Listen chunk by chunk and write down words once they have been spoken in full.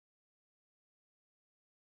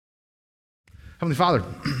Heavenly Father,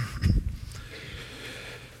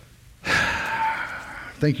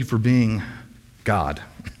 thank you for being God.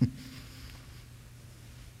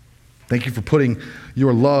 Thank you for putting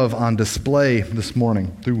your love on display this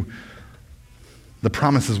morning through the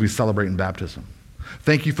promises we celebrate in baptism.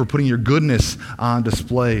 Thank you for putting your goodness on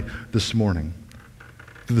display this morning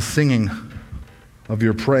through the singing of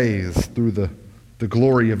your praise, through the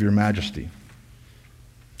glory of your majesty.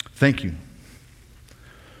 Thank you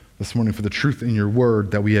this morning for the truth in your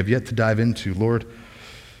word that we have yet to dive into. Lord,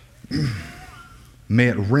 may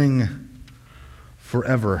it ring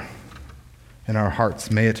forever in our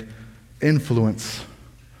hearts. May it influence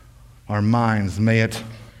our minds. May it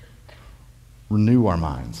renew our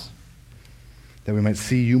minds, that we might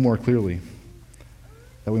see you more clearly,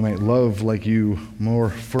 that we might love like you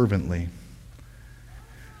more fervently,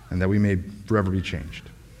 and that we may forever be changed.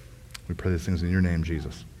 We pray these things in your name,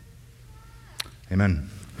 Jesus. Amen.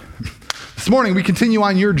 This morning, we continue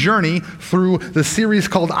on your journey through the series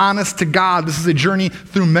called Honest to God. This is a journey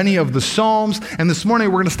through many of the Psalms, and this morning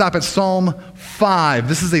we're going to stop at Psalm 5.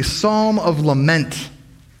 This is a psalm of lament.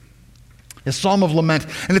 A psalm of lament.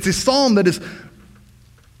 And it's a psalm that is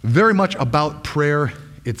very much about prayer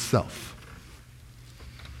itself.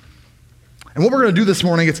 And what we're going to do this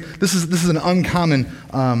morning, this is an uncommon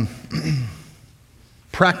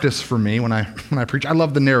practice for me when I preach. I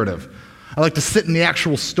love the narrative. I like to sit in the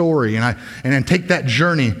actual story and then take that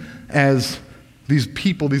journey as these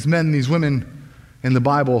people, these men, these women in the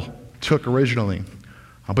Bible took originally.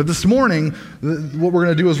 But this morning, what we're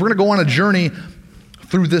going to do is we're going to go on a journey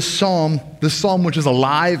through this psalm which is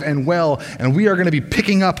alive and well, and we are going to be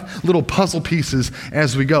picking up little puzzle pieces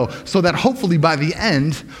as we go, so that hopefully by the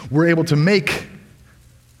end, we're able to make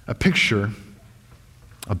a big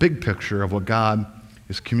picture of what God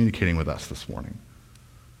is communicating with us this morning.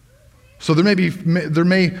 So there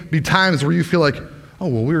may be times where you feel like, oh,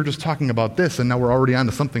 well, we were just talking about this, and now we're already on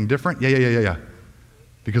to something different. Yeah.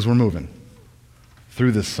 Because we're moving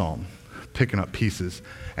through this psalm, picking up pieces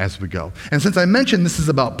as we go. And since I mentioned this is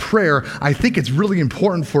about prayer, I think it's really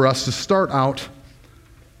important for us to start out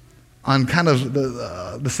on kind of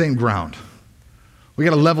the same ground. We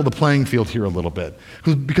got to level the playing field here a little bit,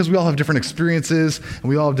 because we all have different experiences, and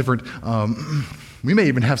we all have different, we may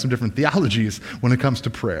even have some different theologies when it comes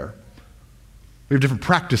to prayer. We have different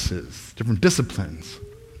practices, different disciplines.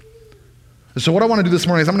 So what I want to do this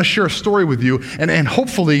morning is I'm going to share a story with you, and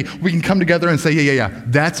hopefully we can come together and say, yeah,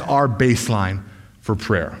 that's our baseline for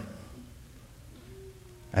prayer.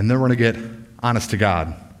 And then we're going to get honest to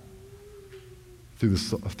God through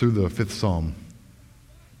the fifth psalm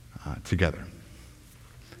together.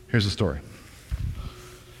 Here's the story.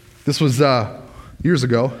 This was years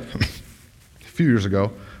ago, a few years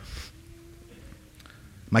ago.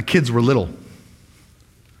 My kids were little.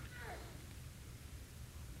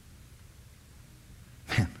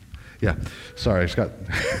 Yeah, sorry, I just got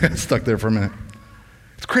stuck there for a minute.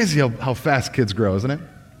 It's crazy how fast kids grow, isn't it?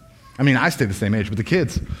 I mean, I stay the same age, but the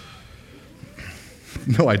kids,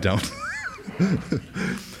 no, I don't.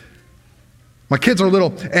 My kids are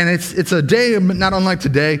little, and it's a day not unlike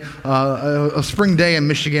today, a spring day in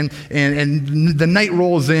Michigan, and the night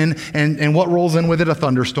rolls in, and what rolls in with it? A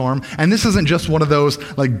thunderstorm. And this isn't just one of those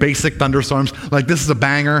like basic thunderstorms, like this is a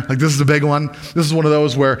banger, like this is a big one. This is one of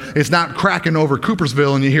those where it's not cracking over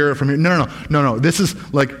Coopersville and you hear it from here. No. This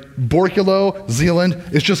is like Borculo, Zeeland.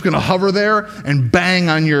 It's just going to hover there and bang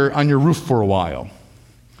on your roof for a while.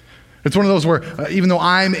 It's one of those where even though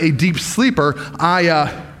I'm a deep sleeper,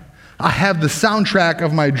 I have the soundtrack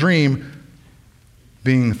of my dream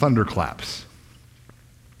being thunderclaps.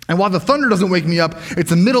 And while the thunder doesn't wake me up, it's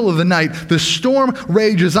the middle of the night, the storm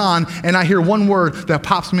rages on, and I hear one word that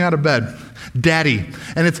pops me out of bed, Daddy.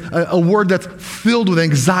 And it's a word that's filled with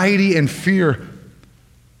anxiety and fear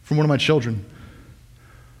from one of my children.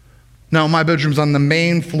 Now, my bedroom's on the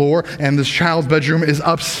main floor, and this child's bedroom is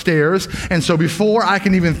upstairs. And so before I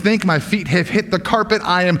can even think my feet have hit the carpet,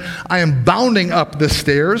 I am bounding up the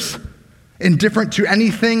stairs, indifferent to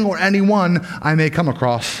anything or anyone I may come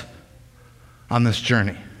across on this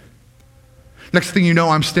journey. Next thing you know,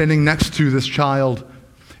 I'm standing next to this child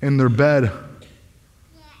in their bed.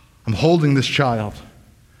 I'm holding this child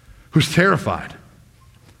who's terrified,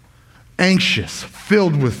 anxious,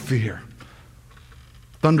 filled with fear.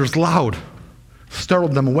 Thunder's loud,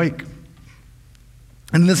 startled them awake.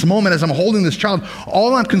 And in this moment, as I'm holding this child,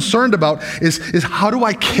 all I'm concerned about is how do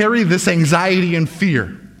I carry this anxiety and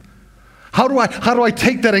fear? How do I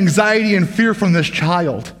take that anxiety and fear from this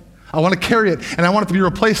child? I want to carry it, and I want it to be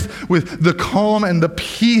replaced with the calm and the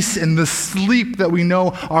peace and the sleep that we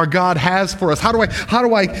know our God has for us. How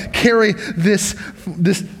do I carry this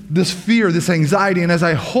fear, this anxiety? And as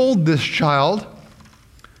I hold this child,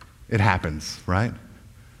 it happens, right?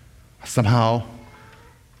 Somehow,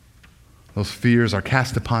 those fears are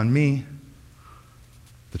cast upon me.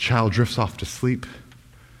 The child drifts off to sleep,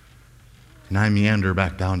 and I meander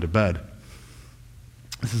back down to bed.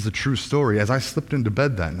 This is a true story. As I slipped into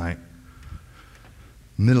bed that night,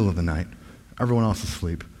 middle of the night, everyone else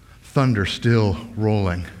asleep, thunder still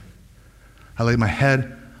rolling, I laid my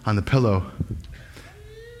head on the pillow,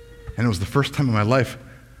 and it was the first time in my life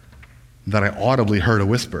that I audibly heard a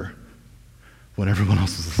whisper when everyone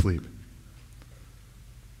else was asleep.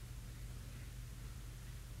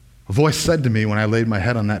 A voice said to me when I laid my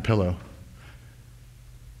head on that pillow,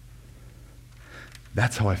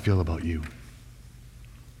 "That's how I feel about you."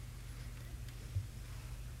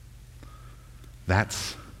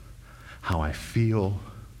 That's how I feel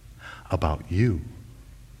about you.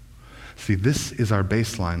 See, this is our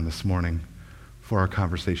baseline this morning for our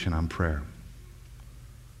conversation on prayer.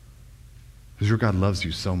 Because your God loves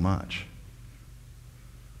you so much.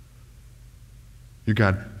 Your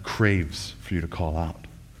God craves for you to call out.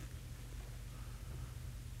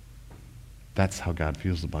 That's how God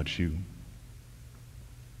feels about you.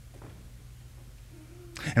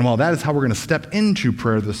 And while that is how we're going to step into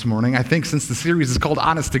prayer this morning, I think since the series is called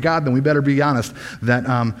Honest to God, then we better be honest that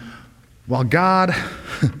while God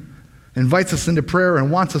invites us into prayer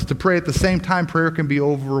and wants us to pray, at the same time, prayer can be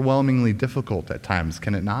overwhelmingly difficult at times,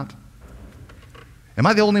 can it not? Am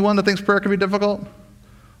I the only one that thinks prayer can be difficult? I'm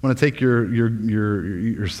going to take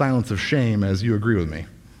your silence of shame as you agree with me.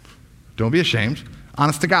 Don't be ashamed.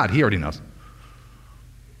 Honest to God, He already knows.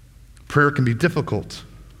 Prayer can be difficult.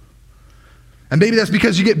 And maybe that's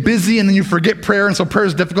because you get busy and then you forget prayer, and so prayer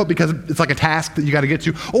is difficult because it's like a task that you got to get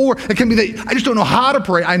to. Or it can be that I just don't know how to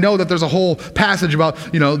pray. I know that there's a whole passage about,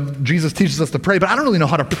 Jesus teaches us to pray, but I don't really know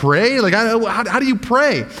how to pray. Like, how do you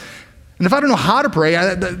pray? And if I don't know how to pray,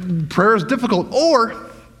 prayer is difficult. Or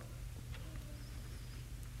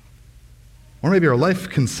maybe our life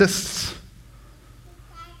consists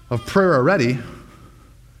of prayer already,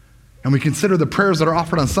 and we consider the prayers that are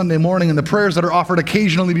offered on Sunday morning and the prayers that are offered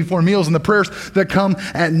occasionally before meals and the prayers that come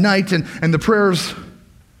at night and the prayers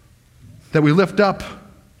that we lift up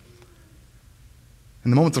in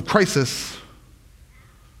the moments of crisis.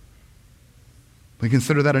 We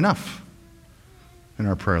consider that enough in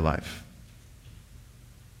our prayer life.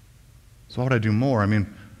 So why would I do more?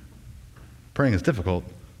 Praying is difficult.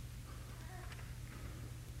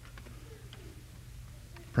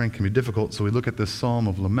 Praying can be difficult, so we look at this psalm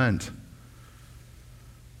of lament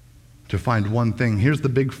to find one thing. Here's the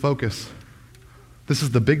big focus. This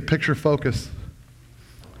is the big picture focus.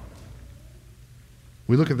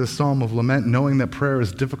 We look at this psalm of lament knowing that prayer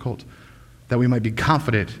is difficult, that we might be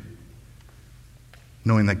confident,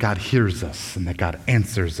 knowing that God hears us and that God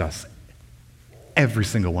answers us, every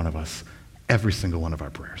single one of us, every single one of our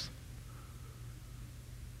prayers.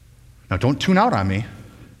 Now, don't tune out on me.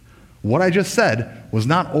 What I just said was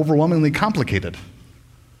not overwhelmingly complicated.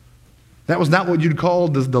 That was not what you'd call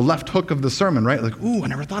the left hook of the sermon, right? Like, ooh, I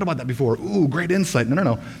never thought about that before. Ooh, great insight.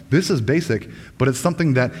 No. This is basic, but it's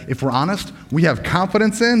something that, if we're honest, we have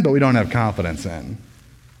confidence in, but we don't have confidence in.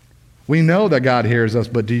 We know that God hears us,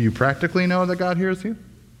 but do you practically know that God hears you?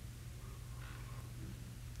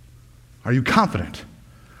 Are you confident?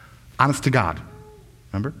 Honest to God.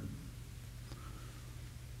 Remember?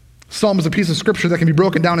 Psalm is a piece of scripture that can be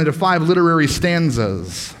broken down into 5 literary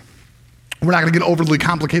stanzas. We're not going to get overly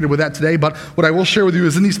complicated with that today, but what I will share with you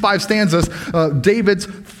is in these 5 stanzas, David's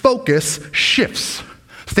focus shifts.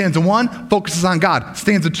 Stanza 1 focuses on God.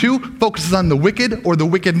 Stanza 2 focuses on the wicked or the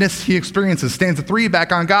wickedness he experiences. Stanza 3,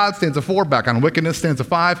 back on God. Stanza 4, back on wickedness. Stanza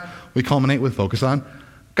 5, we culminate with focus on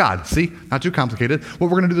God. See? Not too complicated. What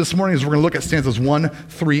we're going to do this morning is we're going to look at stanzas 1,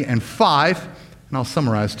 3, and 5, and I'll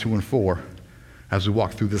summarize 2 and 4. As we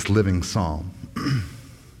walk through this living psalm.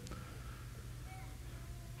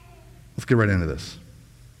 Let's get right into this.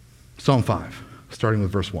 Psalm 5, starting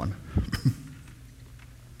with verse 1.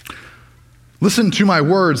 Listen to my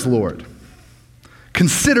words, Lord.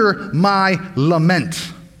 Consider my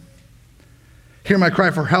lament. Hear my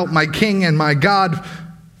cry for help, my King and my God,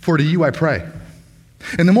 for to you I pray.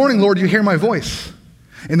 In the morning, Lord, you hear my voice.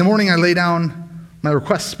 In the morning I lay down my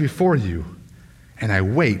requests before you, and I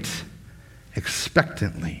wait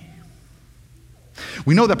expectantly.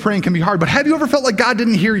 We know that praying can be hard, but have you ever felt like God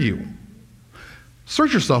didn't hear you?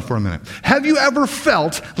 Search yourself for a minute. Have you ever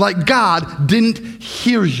felt like God didn't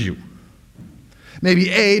hear you? Maybe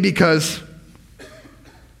A, because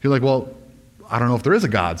You're like, well, I don't know if there is a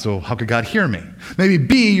God, so how could God hear me? Maybe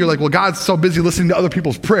B, you're like, well, God's so busy listening to other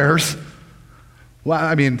people's prayers. Well,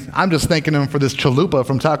 I mean, I'm just thanking him for this chalupa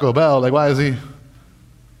from Taco Bell. Like, why is he?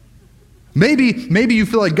 Maybe you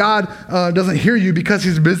feel like God doesn't hear you because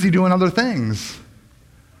he's busy doing other things.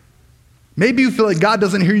 Maybe you feel like God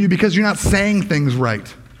doesn't hear you because you're not saying things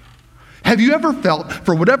right. Have you ever felt,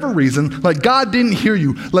 for whatever reason, like God didn't hear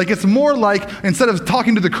you? Like it's more like instead of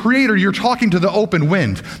talking to the Creator, you're talking to the open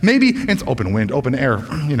wind. Maybe it's open wind, open air,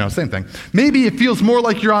 same thing. Maybe it feels more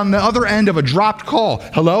like you're on the other end of a dropped call.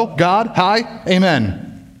 Hello, God, hi,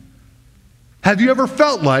 amen. Have you ever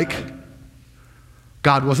felt like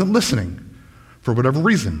God wasn't listening for whatever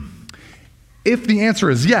reason? If the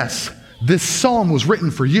answer is yes, this psalm was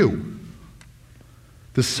written for you.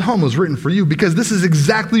 The psalm was written for you because this is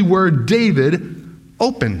exactly where David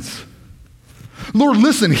opens. Lord,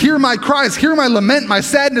 listen, hear my cries, hear my lament, my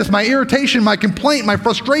sadness, my irritation, my complaint, my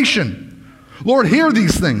frustration. Lord, hear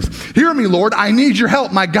these things. Hear me, Lord. I need your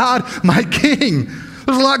help, my God, my King.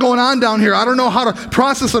 There's a lot going on down here. I don't know how to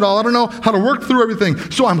process it all. I don't know how to work through everything.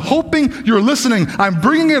 So I'm hoping you're listening. I'm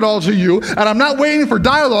bringing it all to you, and I'm not waiting for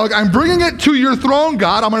dialogue. I'm bringing it to your throne,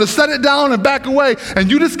 God. I'm going to set it down and back away,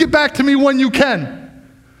 and you just get back to me when you can.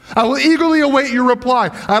 I will eagerly await your reply.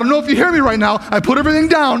 I don't know if you hear me right now. I put everything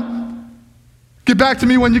down. Get back to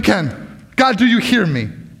me when you can. God, do you hear me?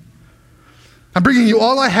 I'm bringing you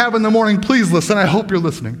all I have in the morning. Please listen. I hope you're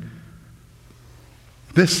listening.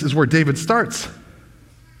 This is where David starts.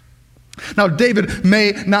 Now, David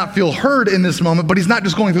may not feel heard in this moment, but he's not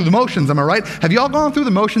just going through the motions, am I right? Have you all gone through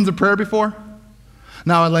the motions of prayer before?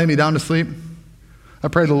 Now I lay me down to sleep. I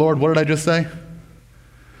pray to the Lord. What did I just say?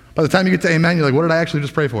 By the time you get to amen, you're like, what did I actually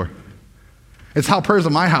just pray for? It's how prayers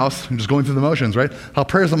at my house, I'm just going through the motions, right? How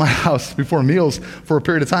prayers at my house before meals for a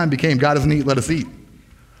period of time became, God doesn't eat, let us eat.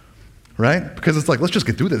 Right? Because it's like, let's just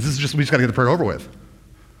get through this. We just got to get the prayer over with.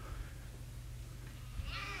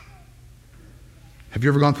 Have you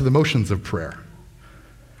ever gone through the motions of prayer?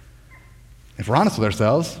 If we're honest with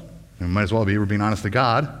ourselves, and we might as well be, we're being honest to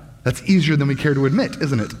God, that's easier than we care to admit,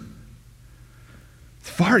 isn't it? It's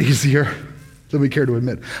far easier than we care to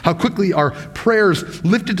admit. How quickly our prayers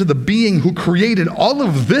lifted to the being who created all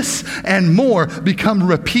of this and more become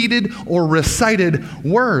repeated or recited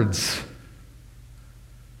words.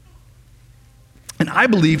 And I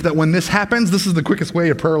believe that when this happens, this is the quickest way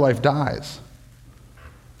a prayer life dies.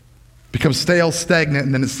 Becomes stale, stagnant,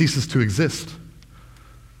 and then it ceases to exist.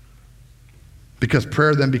 Because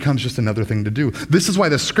prayer then becomes just another thing to do. This is why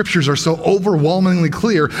the scriptures are so overwhelmingly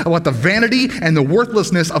clear about the vanity and the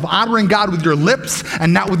worthlessness of honoring God with your lips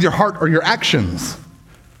and not with your heart or your actions.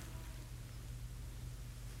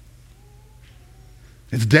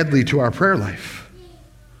 It's deadly to our prayer life.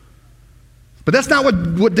 But that's not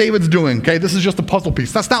what David's doing, okay? This is just a puzzle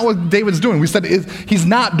piece. That's not what David's doing. We said he's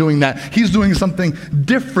not doing that. He's doing something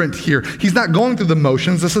different here. He's not going through the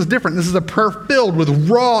motions. This is different. This is a prayer filled with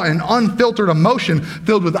raw and unfiltered emotion,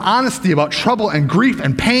 filled with honesty about trouble and grief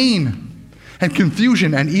and pain and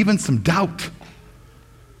confusion and even some doubt.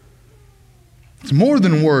 It's more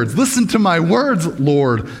than words. Listen to my words,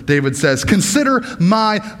 Lord, David says. Consider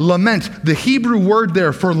my lament. The Hebrew word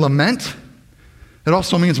there for lament, it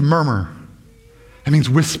also means murmur. It means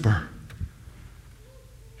whisper.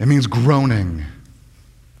 It means groaning.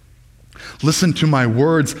 Listen to my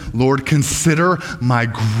words, Lord. Consider my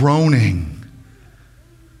groaning.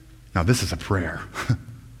 Now, this is a prayer.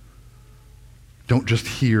 Don't just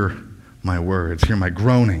hear my words, hear my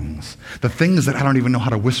groanings. The things that I don't even know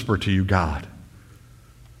how to whisper to you, God.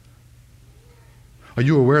 Are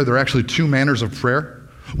you aware there are actually two manners of prayer?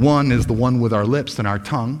 One is the one with our lips and our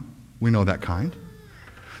tongue. We know that kind.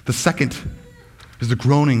 The second is the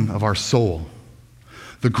groaning of our soul.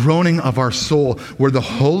 The groaning of our soul, where the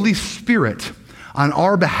Holy Spirit on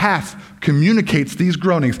our behalf communicates these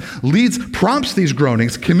groanings, prompts these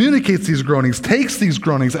groanings, communicates these groanings, takes these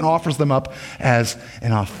groanings and offers them up as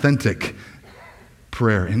an authentic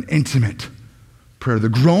prayer, an intimate prayer, the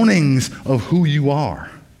groanings of who you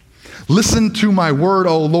are. Listen to my word,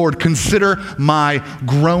 O Lord. Consider my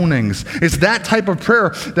groanings. It's that type of prayer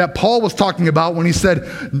that Paul was talking about when he said,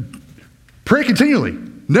 pray continually.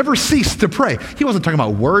 Never cease to pray. He wasn't talking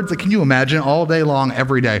about words. Like, can you imagine all day long,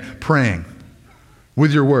 every day, praying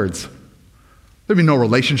with your words? There'd be no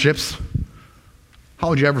relationships. How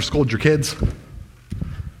would you ever scold your kids?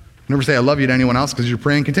 Never say I love you to anyone else because you're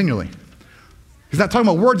praying continually. He's not talking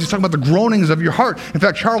about words. He's talking about the groanings of your heart. In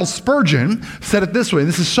fact, Charles Spurgeon said it this way.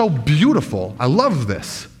 This is so beautiful. I love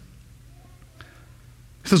this.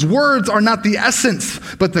 He says, words are not the essence,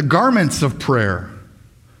 but the garments of prayer.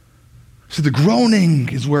 See, the groaning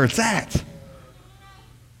is where it's at.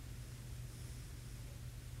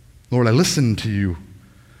 Lord, I listen to you.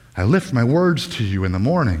 I lift my words to you in the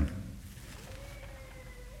morning.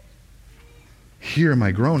 Hear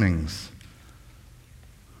my groanings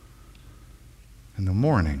in the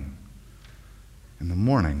morning. In the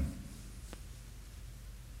morning.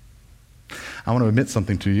 I want to admit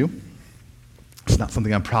something to you. It's not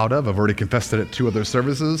something I'm proud of. I've already confessed it at 2 other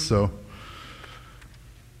services, so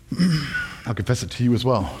I'll confess it to you as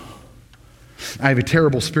well. I have a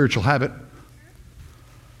terrible spiritual habit,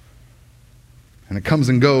 and it comes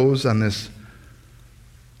and goes on this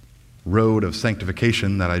road of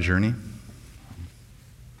sanctification that I journey.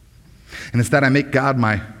 And it's that I make God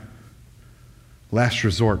my last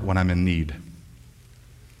resort when I'm in need.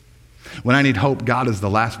 When I need hope, God is the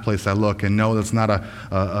last place I look. And no, that's not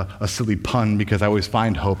a silly pun, because I always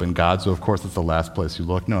find hope in God, so of course it's the last place you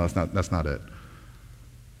look. No, that's not it.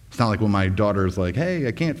 It's not like when my daughter's like, hey,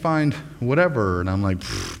 I can't find whatever, and I'm like,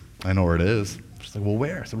 I know where it is. She's like, well,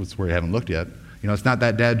 where? So it's where you haven't looked yet. It's not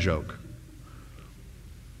that dad joke.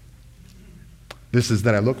 This is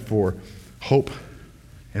that I look for hope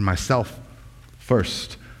in myself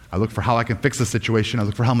first. I look for how I can fix the situation. I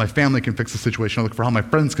look for how my family can fix the situation. I look for how my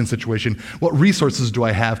friends can situation. What resources do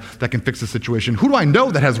I have that can fix the situation? Who do I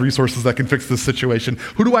know that has resources that can fix this situation?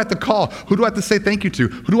 Who do I have to call? Who do I have to say thank you to?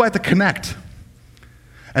 Who do I have to connect?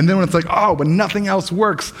 And then when it's like, when nothing else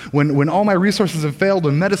works, when all my resources have failed,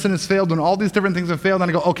 when medicine has failed, when all these different things have failed, then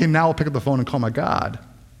I go, okay, now I'll pick up the phone and call my God.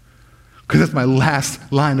 Because that's my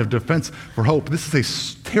last line of defense for hope. This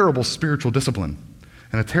is a terrible spiritual discipline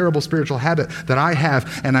and a terrible spiritual habit that I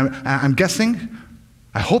have. And I'm guessing,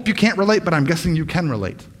 I hope you can't relate, but I'm guessing you can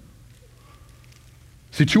relate.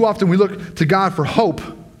 See, too often we look to God for hope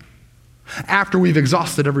after we've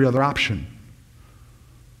exhausted every other option.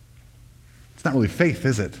 It's not really faith,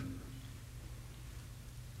 is it?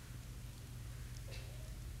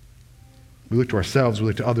 We look to ourselves, we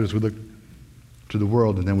look to others, we look to the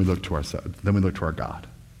world, and then we look to ourselves, then we look to our God.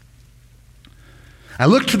 I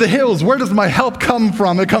look to the hills. Where does my help come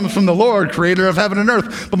from? It comes from the Lord, creator of heaven and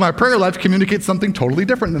earth. But my prayer life communicates something totally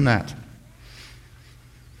different than that.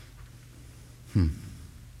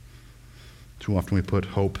 Too often we put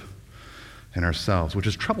hope in ourselves, which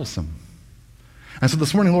is troublesome. And so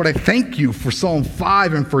this morning, Lord, I thank you for Psalm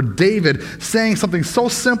 5 and for David saying something so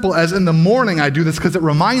simple as, in the morning I do this, because it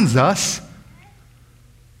reminds us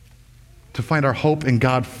to find our hope in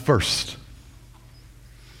God first.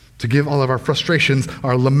 To give all of our frustrations,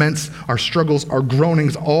 our laments, our struggles, our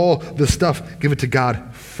groanings, all this stuff, give it to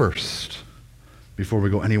God first before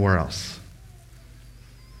we go anywhere else.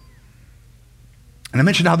 And I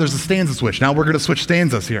mentioned how there's a stanza switch. Now we're going to switch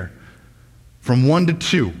stanzas here from 1 to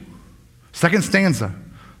 2. Second stanza.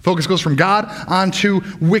 Focus goes from God onto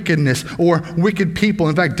wickedness or wicked people.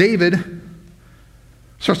 In fact, David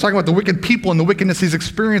starts talking about the wicked people and the wickedness he's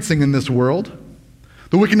experiencing in this world.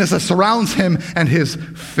 The wickedness that surrounds him and his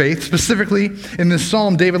faith. Specifically, in this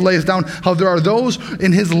psalm, David lays down how there are those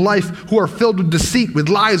in his life who are filled with deceit, with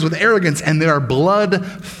lies, with arrogance, and they are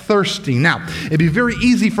bloodthirsty. Now, it'd be very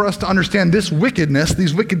easy for us to understand this wickedness,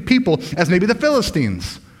 these wicked people, as maybe the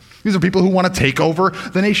Philistines. These are people who want to take over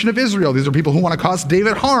the nation of Israel. These are people who want to cause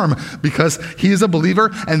David harm because he is a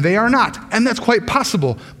believer and they are not. And that's quite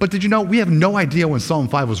possible. But did you know, we have no idea when Psalm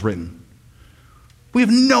 5 was written. We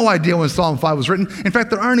have no idea when Psalm 5 was written. In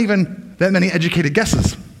fact, there aren't even that many educated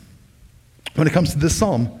guesses when it comes to this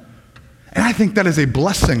psalm. And I think that is a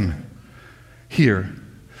blessing here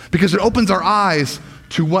because it opens our eyes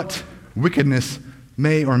to what wickedness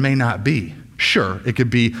may or may not be. Sure, it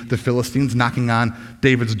could be the Philistines knocking on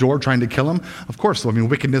David's door trying to kill him. Of course,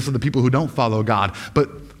 wickedness of the people who don't follow God. But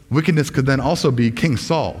wickedness could then also be King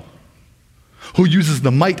Saul, who uses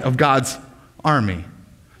the might of God's army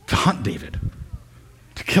to hunt David,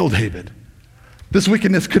 to kill David. This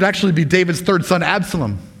wickedness could actually be David's third son,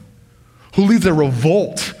 Absalom, who leads a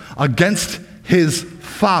revolt against his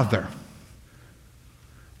father.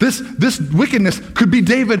 This wickedness could be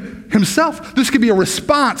David himself. This could be a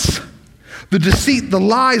response. The deceit, the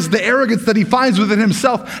lies, the arrogance that he finds within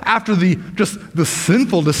himself after the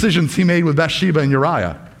sinful decisions he made with Bathsheba and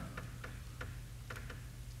Uriah.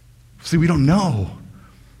 See, we don't know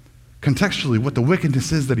contextually what the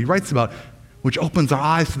wickedness is that he writes about, which opens our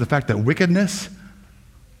eyes to the fact that wickedness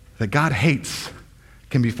that God hates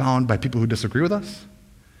can be found by people who disagree with us,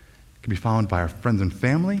 can be found by our friends and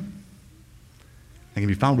family, and can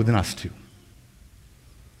be found within us too.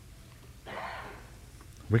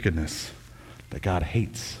 Wickedness that God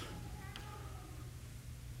hates.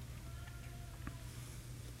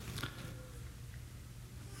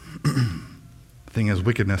 The thing is,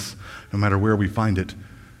 wickedness, no matter where we find it,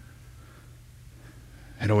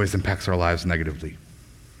 it always impacts our lives negatively.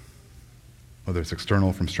 whether it's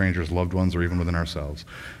external from strangers, loved ones, or even within ourselves.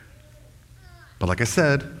 But like I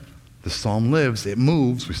said, the psalm lives, it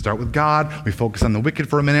moves. We start with God, we focus on the wicked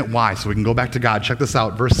for a minute. Why? So we can go back to God. Check this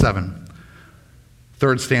out, verse 7.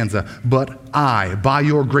 Third stanza, but I, by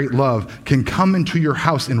your great love, can come into your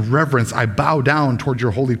house in reverence. I bow down toward your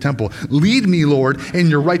holy temple. Lead me, Lord, in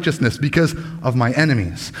your righteousness because of my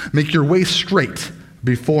enemies. Make your way straight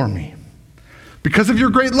before me. Because of your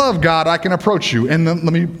great love, God, I can approach you. And then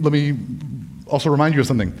let me also remind you of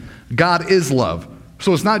something. God is love.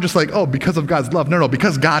 So it's not just like, oh, because of God's love. No,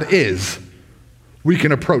 because God is, we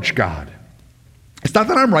can approach God. It's not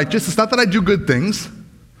that I'm righteous. It's not that I do good things.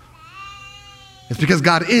 It's because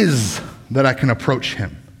God is that I can approach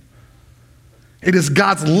him. It is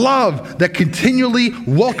God's love that continually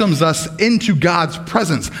welcomes us into God's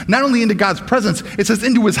presence. Not only into God's presence, it says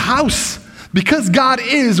into his house. Because God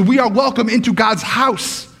is, we are welcome into God's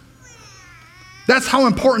house. That's how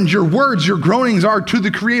important your words, your groanings are to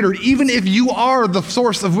the Creator, even if you are the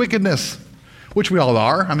source of wickedness, which we all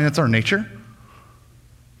are. I mean, that's our nature.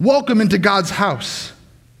 Welcome into God's house.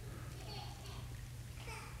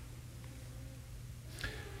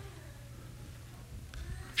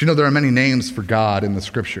 You know, there are many names for God in the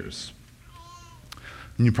scriptures.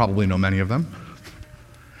 And you probably know many of them.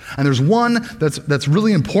 And there's one that's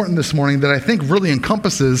really important this morning that I think really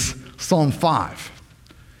encompasses Psalm 5.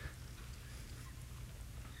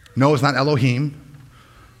 No, it's not Elohim.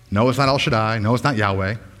 No, it's not El Shaddai. No, it's not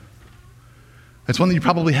Yahweh. It's one that you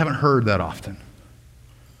probably haven't heard that often.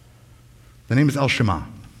 The name is El Shama.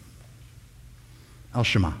 El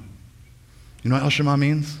Shama. You know what El Shama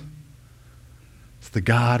means? It's the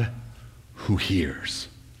God who hears.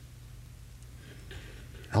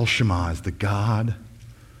 El Shama is the God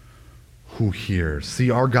who hears.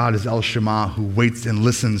 See, our God is El Shama, who waits and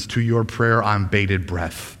listens to your prayer on bated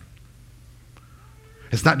breath.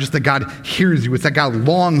 It's not just that God hears you, it's that God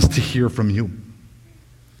longs to hear from you.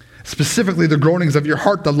 Specifically, the groanings of your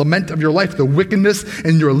heart, the lament of your life, the wickedness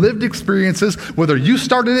in your lived experiences, whether you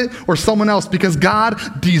started it or someone else, because God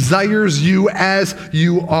desires you as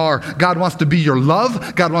you are. God wants to be your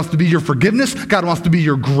love. God wants to be your forgiveness. God wants to be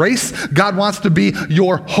your grace. God wants to be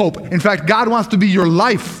your hope. In fact, God wants to be your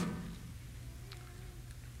life.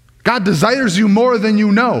 God desires you more than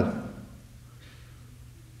you know.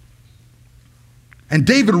 And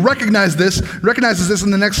David recognizes this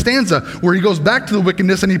in the next stanza, where he goes back to the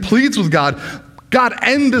wickedness and he pleads with God, God,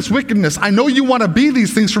 end this wickedness. I know you want to be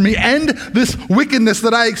these things for me. End this wickedness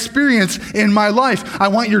that I experience in my life. I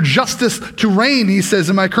want your justice to reign, he says,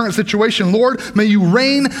 in my current situation. Lord, may you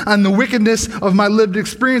reign on the wickedness of my lived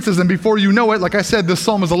experiences. And before you know it, like I said, this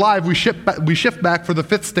psalm is alive. We shift back for the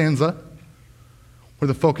fifth stanza, where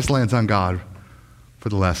the focus lands on God for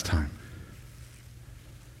the last time.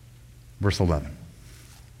 Verse 11.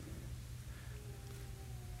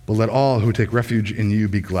 But let all who take refuge in you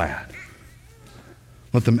be glad.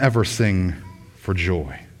 Let them ever sing for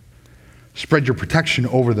joy. Spread your protection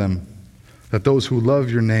over them, that those who love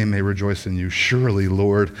your name may rejoice in you. Surely,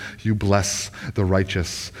 Lord, you bless the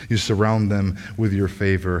righteous. You surround them with your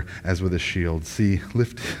favor as with a shield. See,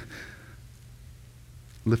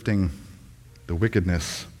 lifting the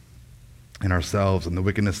wickedness in ourselves and the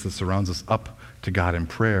wickedness that surrounds us up to God in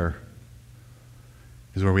prayer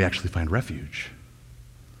is where we actually find refuge.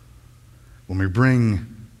 When we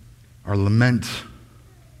bring our lament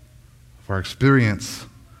of our experience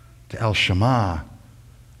to El Shama,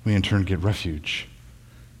 we in turn get refuge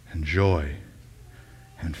and joy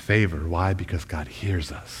and favor. Why? Because God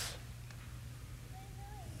hears us.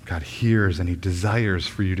 God hears and he desires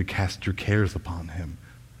for you to cast your cares upon him.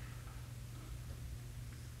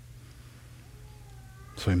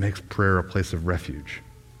 So he makes prayer a place of refuge.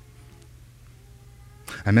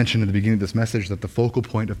 I mentioned at the beginning of this message that the focal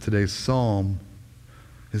point of today's psalm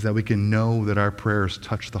is that we can know that our prayers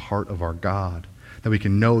touch the heart of our God, that we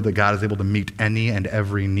can know that God is able to meet any and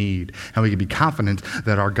every need, and we can be confident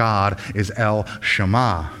that our God is El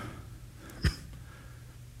Shama.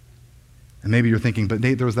 And maybe you're thinking, but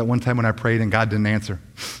Nate, there was that one time when I prayed and God didn't answer.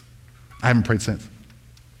 I haven't prayed since.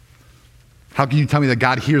 How can you tell me that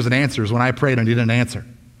God hears and answers when I prayed and he didn't answer?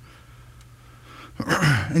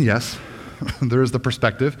 And yes, there is the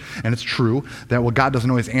perspective, and it's true, that God doesn't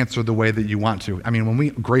always answer the way that you want to. I mean, when we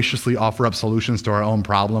graciously offer up solutions to our own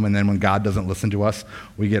problem, and then when God doesn't listen to us,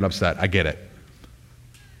 we get upset. I get it.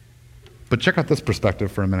 But check out this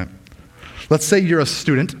perspective for a minute. Let's say you're a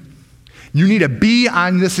student. You need a B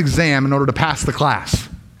on this exam in order to pass the class.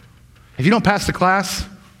 If you don't pass the class,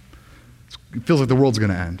 it feels like the world's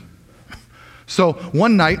going to end. So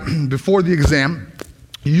one night before the exam,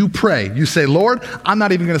 You pray. You say, Lord, I'm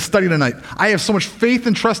not even going to study tonight. I have so much faith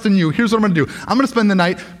and trust in you. Here's what I'm going to do. I'm going to spend the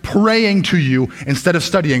night praying to you instead of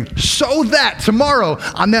studying, so that tomorrow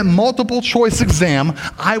on that multiple choice exam,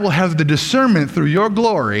 I will have the discernment through your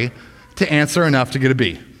glory to answer enough to get a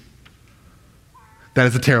B. That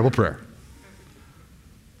is a terrible prayer.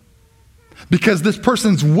 Because this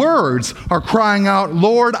person's words are crying out,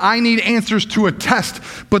 Lord, I need answers to a test,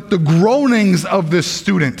 but the groanings of this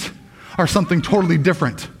student are something totally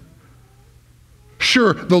different.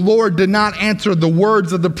 Sure, the Lord did not answer the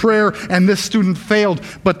words of the prayer and this student failed,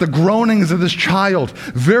 but the groanings of this child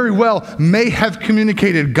very well may have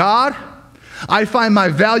communicated, God, I find my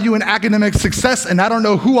value in academic success and I don't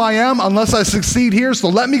know who I am unless I succeed here, so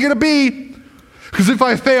let me get a B. Because if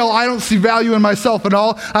I fail, I don't see value in myself at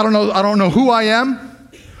all. I don't know who I am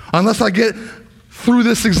unless I get through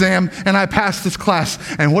this exam and I pass this class.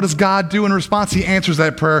 And what does God do in response? He answers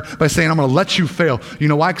that prayer by saying, I'm going to let you fail. You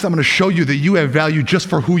know why? Because I'm going to show you that you have value just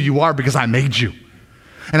for who you are because I made you.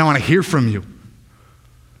 And I want to hear from you.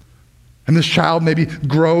 And this child maybe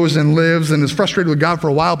grows and lives and is frustrated with God for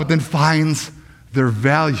a while, but then finds their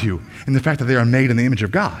value in the fact that they are made in the image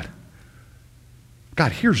of God.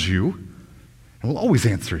 God hears you and will always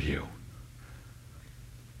answer you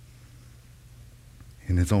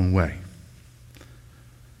in his own way.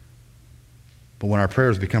 But when our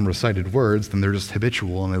prayers become recited words, then they're just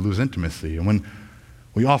habitual and they lose intimacy. And when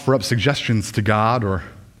we offer up suggestions to God or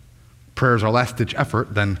prayers our last-ditch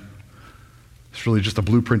effort, then it's really just a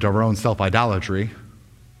blueprint of our own self-idolatry.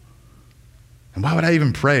 And why would I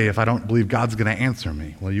even pray if I don't believe God's going to answer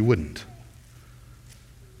me? Well, you wouldn't.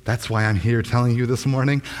 That's why I'm here telling you this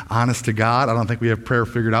morning, honest to God, I don't think we have prayer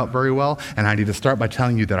figured out very well, and I need to start by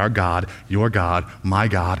telling you that our God, your God, my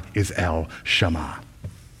God, is El Shama.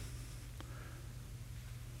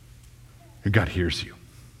 Your God hears you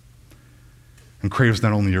and craves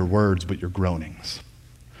not only your words, but your groanings,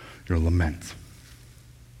 your lament.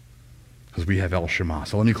 Because we have El Shama.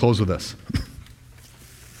 So let me close with this.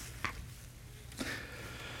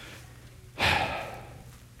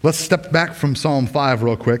 Let's step back from Psalm 5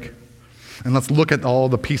 real quick, and let's look at all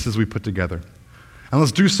the pieces we put together. And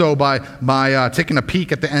let's do so by taking a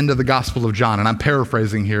peek at the end of the Gospel of John. And I'm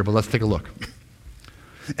paraphrasing here, but let's take a look.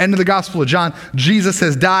 End of the Gospel of John, Jesus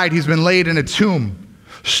has died. He's been laid in a tomb.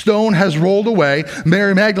 Stone has rolled away.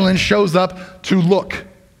 Mary Magdalene shows up to look,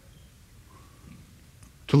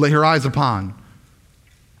 to lay her eyes upon,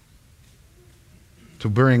 to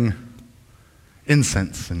bring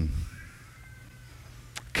incense and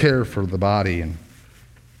care for the body. And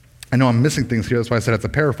I know I'm missing things here, that's why I said it's a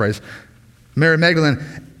paraphrase. Mary Magdalene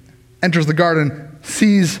enters the garden,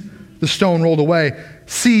 sees the stone rolled away,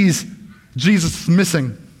 sees Jesus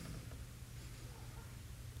missing.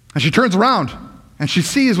 And she turns around and she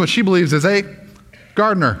sees what she believes is a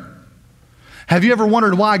gardener. Have you ever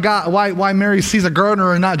wondered why Mary sees a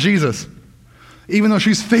gardener and not Jesus? Even though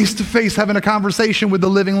she's face to face having a conversation with the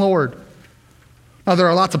living Lord. Now there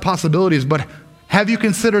are lots of possibilities, but have you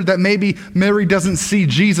considered that maybe Mary doesn't see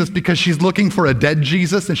Jesus because she's looking for a dead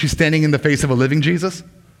Jesus and she's standing in the face of a living Jesus?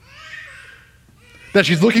 That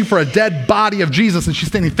she's looking for a dead body of Jesus and she's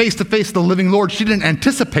standing face to face with the living Lord. She didn't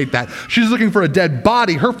anticipate that. She's looking for a dead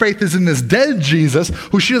body. Her faith is in this dead Jesus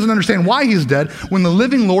who she doesn't understand why he's dead when the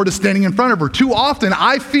living Lord is standing in front of her. Too often,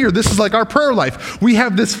 I fear this is like our prayer life. We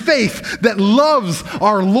have this faith that loves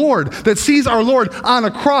our Lord, that sees our Lord on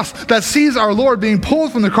a cross, that sees our Lord being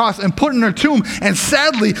pulled from the cross and put in a tomb. And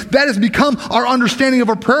sadly, that has become our understanding of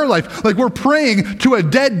our prayer life. Like we're praying to a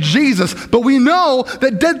dead Jesus, but we know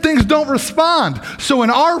that dead things don't respond. So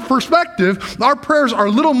in our perspective, our prayers are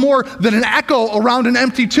little more than an echo around an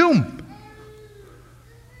empty tomb.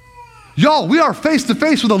 Y'all, we are face to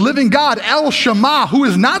face with a living God, El Shama, who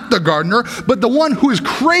is not the gardener, but the one who is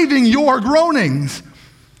craving your groanings.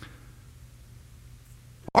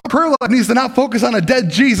 Our prayer life needs to not focus on a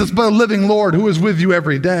dead Jesus, but a living Lord who is with you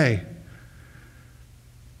every day.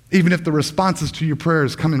 Even if the responses to your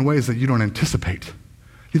prayers come in ways that you don't anticipate.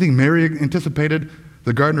 You think Mary anticipated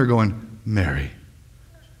the gardener going, Mary,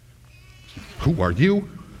 who are you?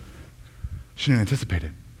 She didn't anticipate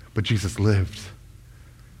it, but Jesus lived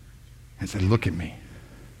and said, look at me.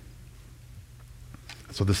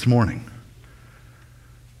 So this morning,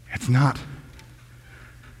 it's not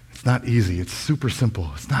easy. It's super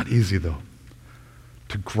simple. It's not easy, though,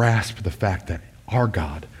 to grasp the fact that our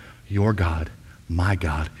God, your God, my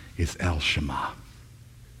God, is El Shama,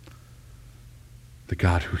 the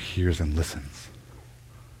God who hears and listens.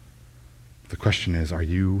 The question is, are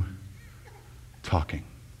you talking?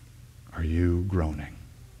 Are you groaning?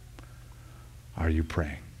 Are you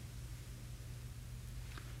praying?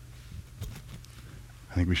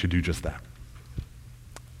 I think we should do just that.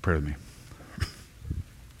 Pray with me.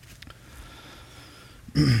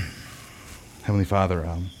 Heavenly Father,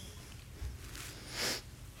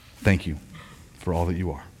 thank you for all that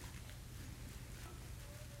you are.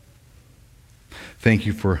 Thank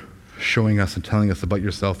you for showing us and telling us about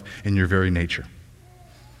yourself in your very nature.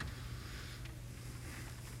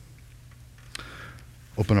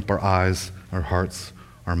 Open up our eyes, our hearts,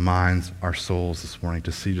 our minds, our souls this morning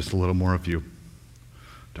to see just a little more of you,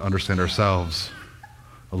 to understand ourselves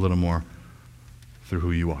a little more through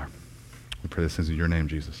who you are. We pray this in your name,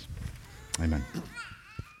 Jesus. Amen.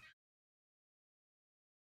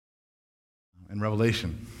 In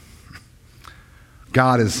Revelation,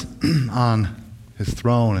 God is on his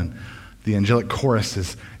throne, and the angelic chorus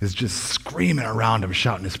is just screaming around him,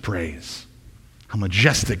 shouting his praise. How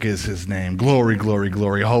majestic is his name. Glory, glory,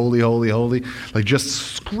 glory. Holy, holy, holy. Like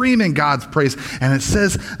just screaming God's praise. And it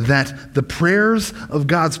says that the prayers of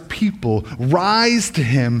God's people rise to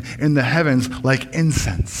him in the heavens like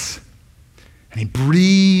incense. And he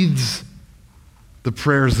breathes the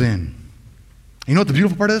prayers in. You know what the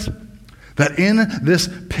beautiful part is? That in this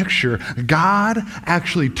picture, God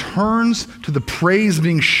actually turns to the praise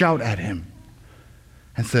being shouted at him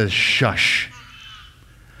and says, shush.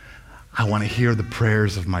 I want to hear the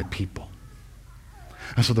prayers of my people.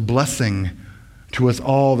 And so the blessing to us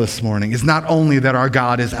all this morning is not only that our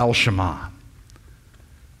God is Shama,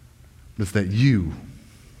 but it's that you,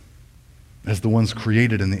 as the ones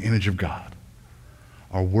created in the image of God,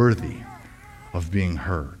 are worthy of being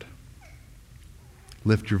heard.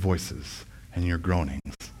 Lift your voices and your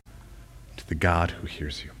groanings to the God who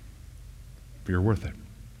hears you. For you're worth it.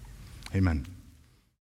 Amen.